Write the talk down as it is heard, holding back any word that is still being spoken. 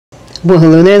Well,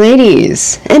 hello there,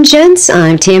 ladies and gents.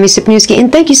 I'm Tammy Sipniewski,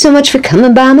 and thank you so much for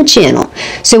coming by my channel.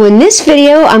 So in this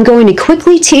video, I'm going to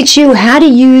quickly teach you how to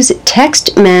use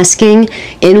text masking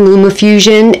in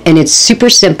LumaFusion, and it's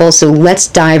super simple, so let's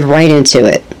dive right into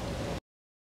it.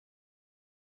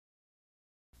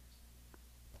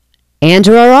 And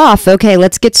we're off. Okay,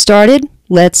 let's get started.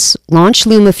 Let's launch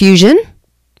LumaFusion.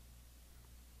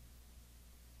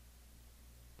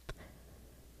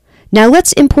 Now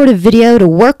let's import a video to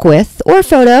work with, or a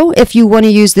photo if you want to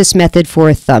use this method for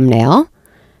a thumbnail.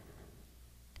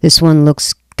 This one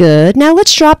looks good. Now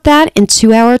let's drop that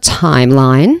into our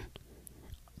timeline.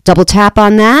 Double tap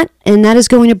on that, and that is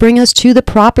going to bring us to the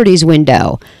properties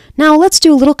window. Now let's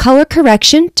do a little color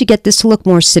correction to get this to look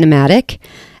more cinematic.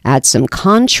 Add some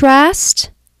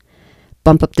contrast.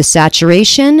 Bump up the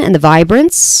saturation and the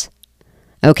vibrance.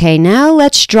 Okay, now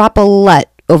let's drop a LUT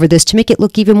over this to make it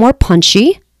look even more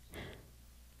punchy.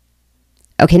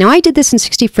 Okay, now I did this in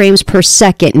 60 frames per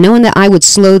second, knowing that I would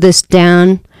slow this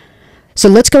down. So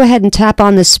let's go ahead and tap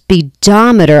on the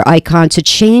speedometer icon to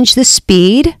change the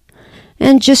speed.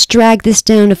 And just drag this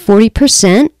down to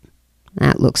 40%.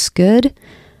 That looks good.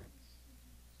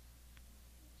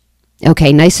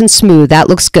 Okay, nice and smooth. That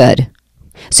looks good.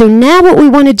 So now what we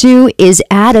want to do is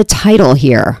add a title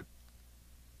here.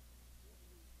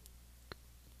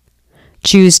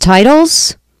 Choose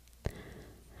titles.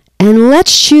 And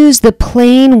let's choose the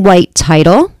plain white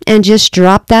title and just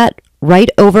drop that right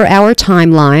over our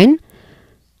timeline.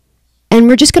 And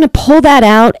we're just going to pull that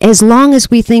out as long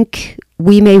as we think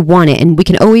we may want it. And we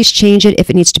can always change it if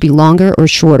it needs to be longer or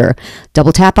shorter.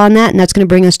 Double tap on that, and that's going to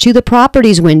bring us to the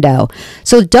properties window.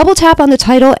 So double tap on the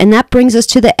title, and that brings us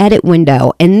to the edit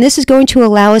window. And this is going to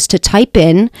allow us to type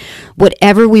in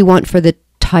whatever we want for the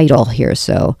title here.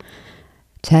 So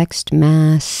text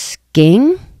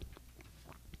masking.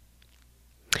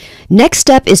 Next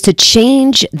step is to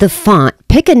change the font.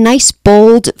 Pick a nice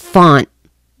bold font.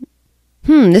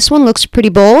 This one looks pretty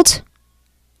bold.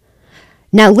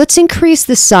 Now let's increase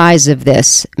the size of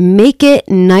this. Make it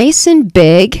nice and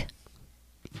big.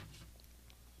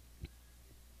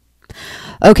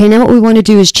 Okay, now what we want to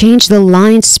do is change the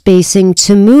line spacing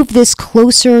to move this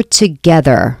closer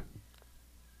together.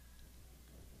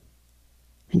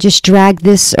 And just drag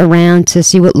this around to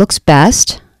see what looks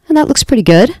best. And that looks pretty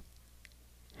good.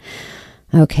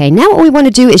 Okay, now what we want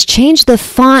to do is change the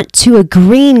font to a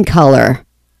green color.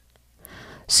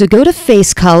 So go to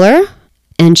Face Color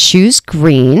and choose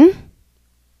green.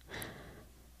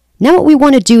 Now what we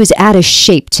want to do is add a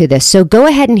shape to this. So go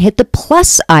ahead and hit the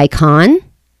plus icon.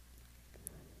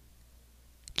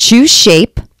 Choose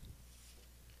Shape.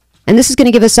 And this is going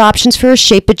to give us options for a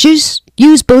shape, but just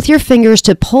use both your fingers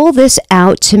to pull this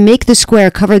out to make the square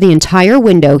cover the entire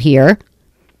window here.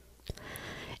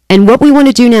 And what we want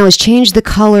to do now is change the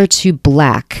color to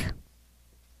black.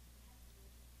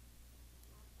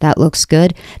 That looks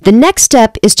good. The next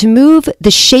step is to move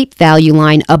the shape value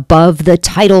line above the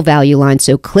title value line.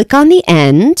 So click on the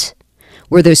end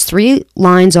where those three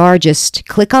lines are. Just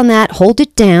click on that, hold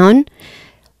it down,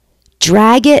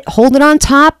 drag it, hold it on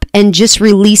top, and just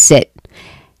release it.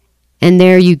 And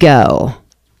there you go.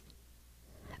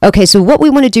 Okay, so what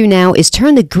we want to do now is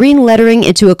turn the green lettering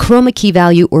into a chroma key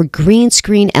value or green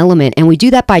screen element. And we do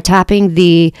that by tapping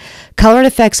the color and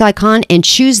effects icon and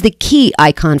choose the key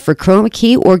icon for chroma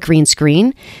key or green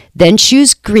screen. Then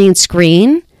choose green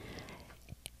screen.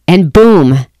 And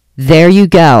boom, there you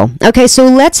go. Okay, so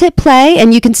let's hit play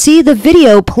and you can see the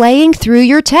video playing through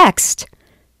your text.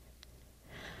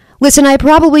 Listen, I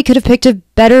probably could have picked a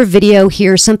better video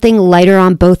here, something lighter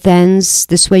on both ends.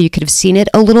 This way you could have seen it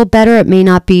a little better. It may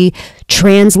not be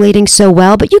translating so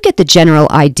well, but you get the general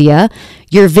idea.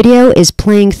 Your video is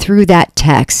playing through that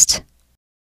text.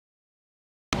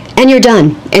 And you're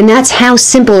done. And that's how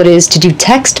simple it is to do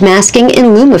text masking in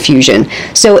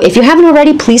LumaFusion. So if you haven't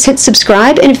already, please hit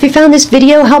subscribe. And if you found this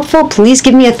video helpful, please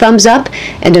give me a thumbs up.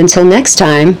 And until next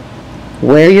time,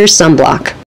 wear your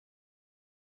sunblock.